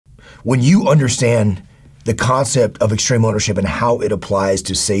When you understand the concept of extreme ownership and how it applies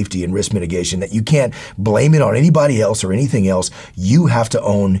to safety and risk mitigation, that you can't blame it on anybody else or anything else. You have to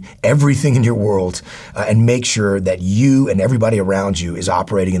own everything in your world and make sure that you and everybody around you is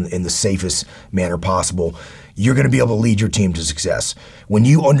operating in the safest manner possible. You're going to be able to lead your team to success. When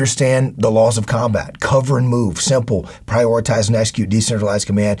you understand the laws of combat, cover and move, simple, prioritize and execute, decentralized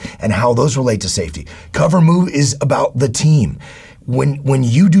command, and how those relate to safety. Cover and move is about the team. When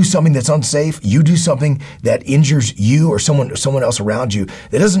you do something that's unsafe, you do something that injures you or someone else around you,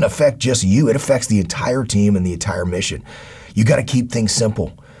 that doesn't affect just you, it affects the entire team and the entire mission. You got to keep things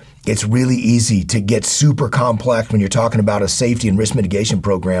simple. It's really easy to get super complex when you're talking about a safety and risk mitigation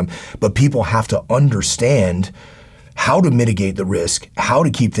program, but people have to understand how to mitigate the risk, how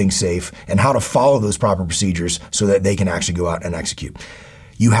to keep things safe, and how to follow those proper procedures so that they can actually go out and execute.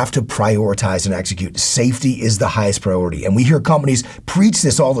 You have to prioritize and execute. Safety is the highest priority. And we hear companies preach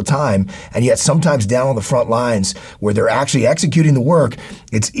this all the time, and yet sometimes down on the front lines where they're actually executing the work,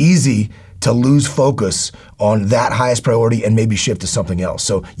 it's easy to lose focus on that highest priority and maybe shift to something else.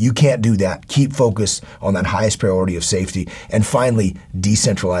 So you can't do that. Keep focused on that highest priority of safety. And finally,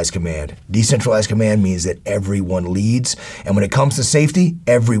 decentralized command. Decentralized command means that everyone leads. And when it comes to safety,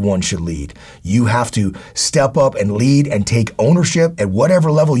 everyone should lead. You have to step up and lead and take ownership at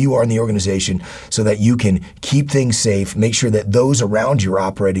whatever level you are in the organization so that you can keep things safe, make sure that those around you are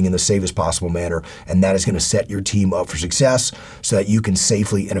operating in the safest possible manner. And that is going to set your team up for success so that you can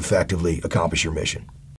safely and effectively accomplish your mission.